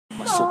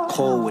so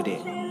cold with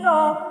it.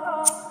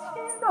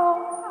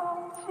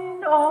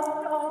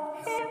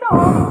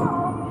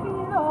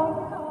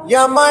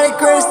 Young Money,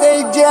 Chris,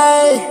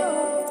 AJ.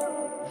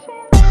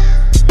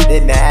 They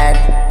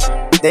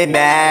mad, they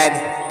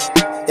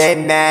mad, they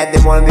mad.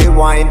 They wanna be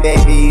whining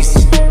babies.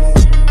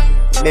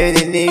 Maybe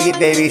they need to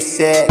get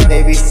babysit.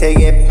 Maybe say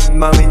get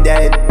mommy,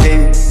 daddy,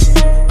 baby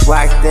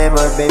whack them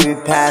or baby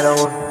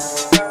paddle.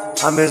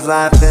 I'm just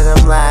laughing,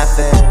 I'm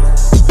laughing.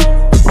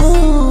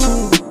 Woo.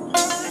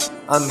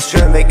 I'm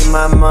sure making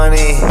my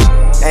money.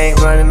 Ain't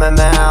running my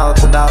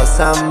mouth about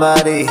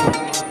somebody.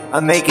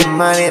 I'm making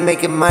money,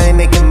 making money,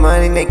 making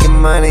money, making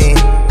money.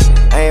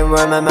 I ain't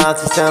run my mouth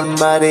to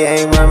somebody.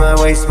 I ain't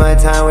waste my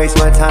time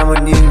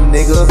with you,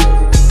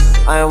 nigga.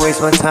 I don't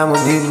waste my time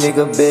with you,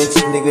 nigga, bitch,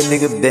 nigga,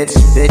 bitch,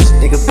 bitch,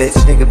 nigga, bitch,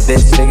 nigga,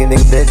 bitch, nigga,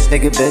 bitch,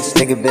 nigga, bitch,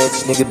 nigga,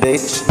 bitch, nigga,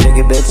 bitch,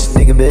 nigga, bitch,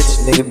 nigga, bitch,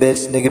 nigga,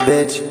 bitch, nigga,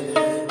 bitch.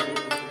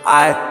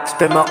 I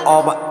spend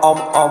all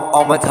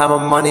my time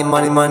on money.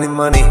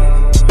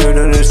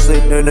 No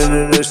sleep,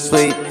 no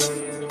sleep.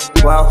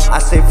 Well, I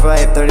sleep for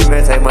like 30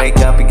 minutes, I wake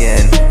up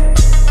again.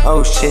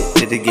 Oh shit,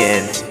 did it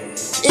again.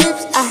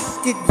 Oops,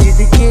 I did it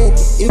again.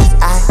 Oops,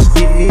 I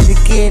did it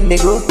again,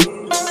 nigga.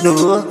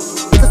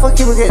 What the fuck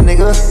you get,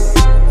 nigga?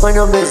 Mind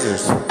your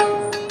business.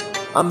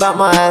 I'm about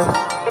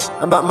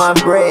my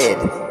bread.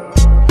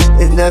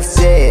 Enough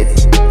said.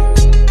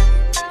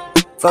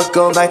 Fuck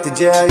going back to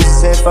jail. You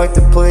said fuck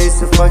the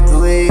police and fuck the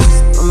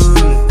leaves.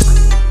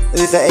 At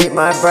least I ate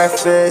my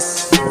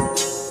breakfast.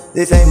 At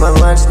least I ate my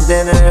lunch and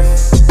dinner.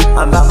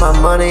 I'm about my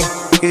money.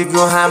 Cause if you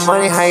don't have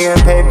money, how you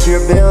gonna pay for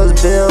your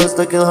bills?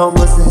 Looking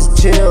homeless and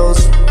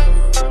chills.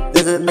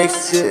 Does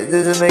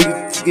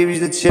it give you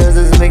the chills?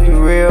 Does it make you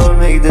real?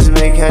 Does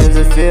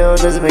it feel?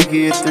 Does it make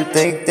you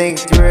think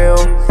thrill?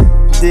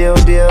 Deal.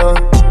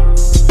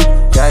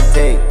 Gotta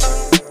take.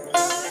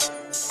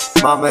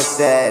 Mama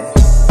said,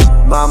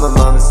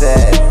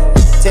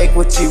 take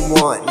what you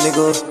want,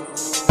 nigga.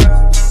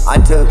 I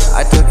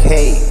took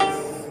hate.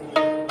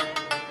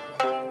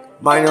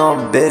 Mind your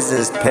own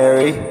business,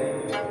 Perry.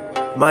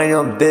 Mind your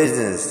own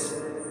business.